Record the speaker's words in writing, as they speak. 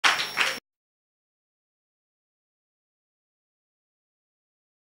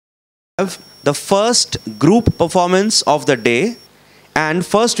the first group performance of the day. And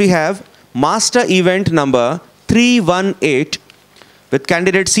first we have master event number 318 with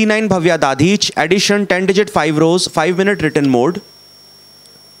candidate C9 Bhavya Dadhich, addition 10-digit 5 rows, 5-minute written mode.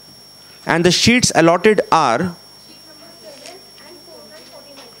 And the sheets allotted are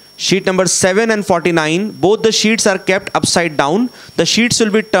sheet number 7 and 49. Both the sheets are kept upside down. The sheets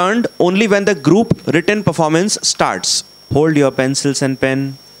will be turned only when the group written performance starts. Hold your pencils and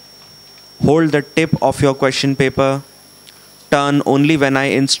pen. Hold the tip of your question paper. Turn only when I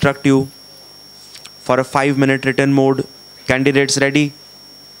instruct you. For a 5-minute written mode. Candidates ready?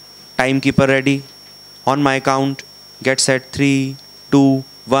 Timekeeper ready? On my count. Get set. 3, 2,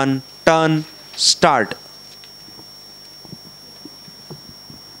 1. Turn. Start.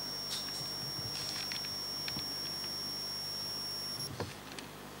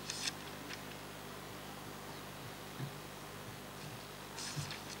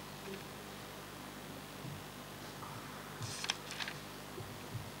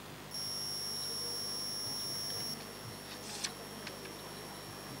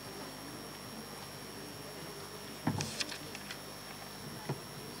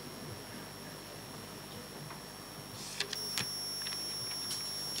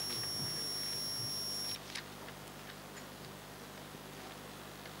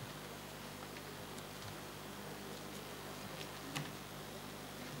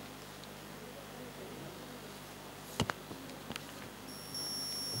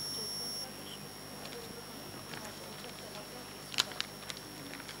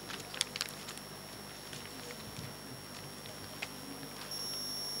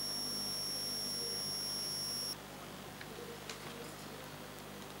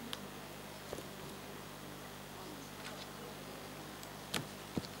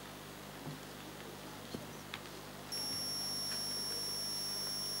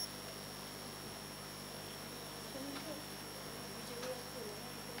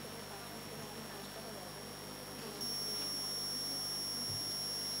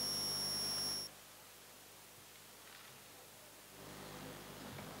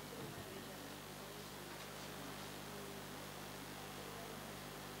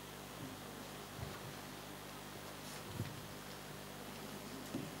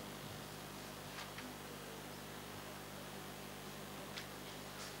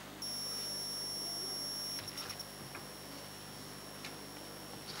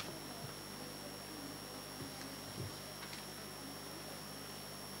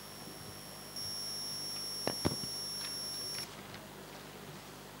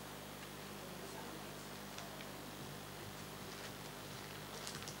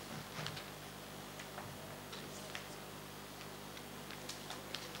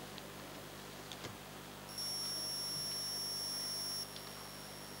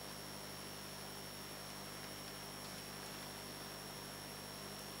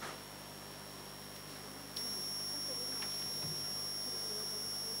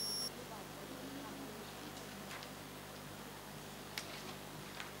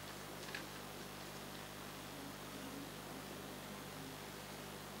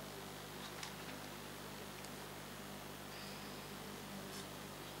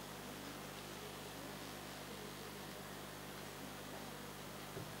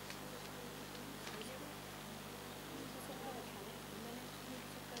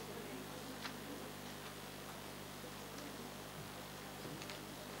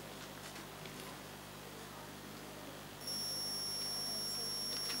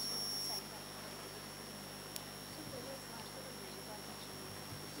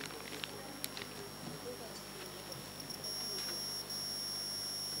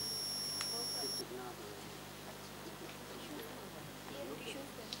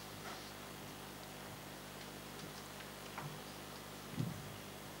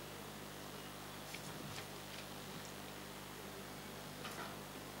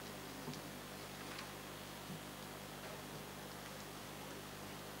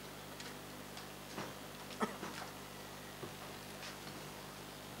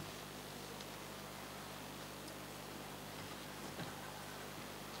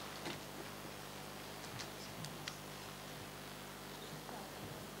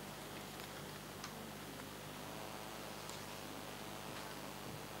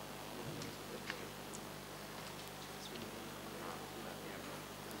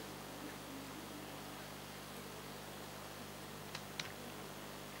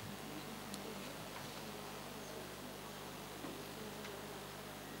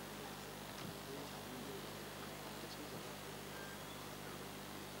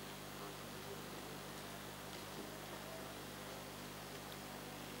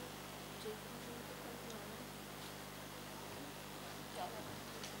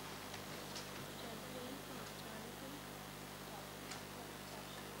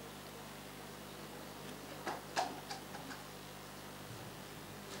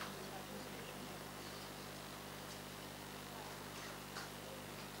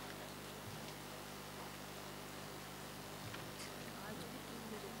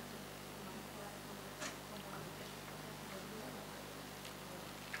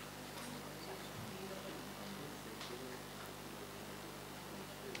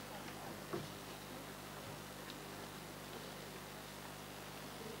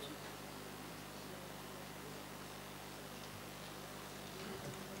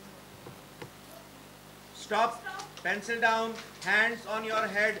 Stop. Pencil down. Hands on your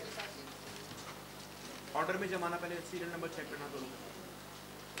head. Order में जमाना पहले serial number check करना दोनों.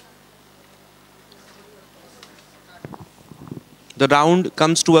 The round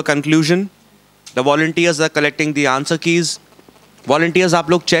comes to a conclusion. The volunteers are collecting the answer keys. Volunteers आप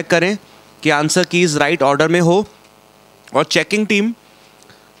लोग check करें कि answer keys right order में हो. और checking team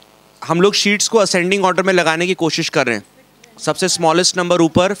हम लोग sheets को ascending order में लगाने की कोशिश कर रहे हैं. सबसे smallest number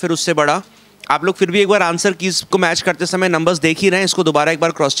ऊपर फिर उससे बड़ा. आप लोग फिर भी एक बार आंसर कीज को मैच करते समय नंबर्स देख ही रहे हैं, इसको दोबारा एक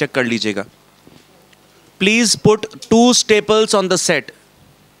बार क्रॉस चेक कर लीजिएगा. Please put 2 staples on the set.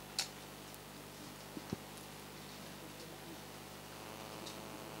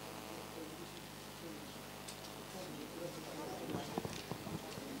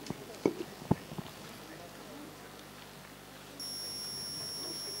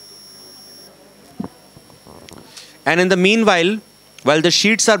 And in the meanwhile, while the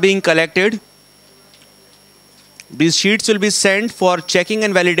sheets are being collected, these sheets will be sent for checking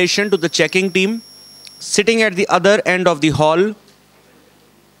and validation to the checking team sitting at the other end of the hall.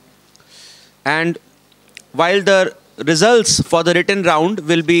 And while the results for the written round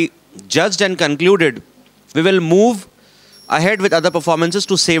will be judged and concluded, we will move ahead with other performances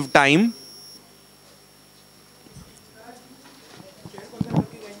to save time.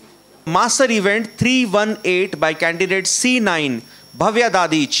 Master event 318 by candidate C9 Bhavya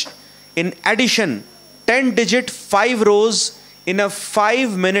Dadhich. In addition, 10-digit 5 rows in a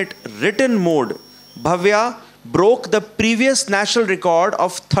 5-minute written mode. Bhavya broke the previous national record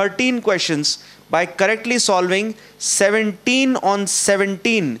of 13 questions by correctly solving 17 on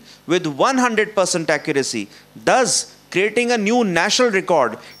 17 with 100% accuracy, thus creating a new national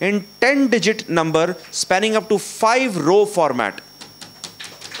record in 10-digit number spanning up to 5-row format.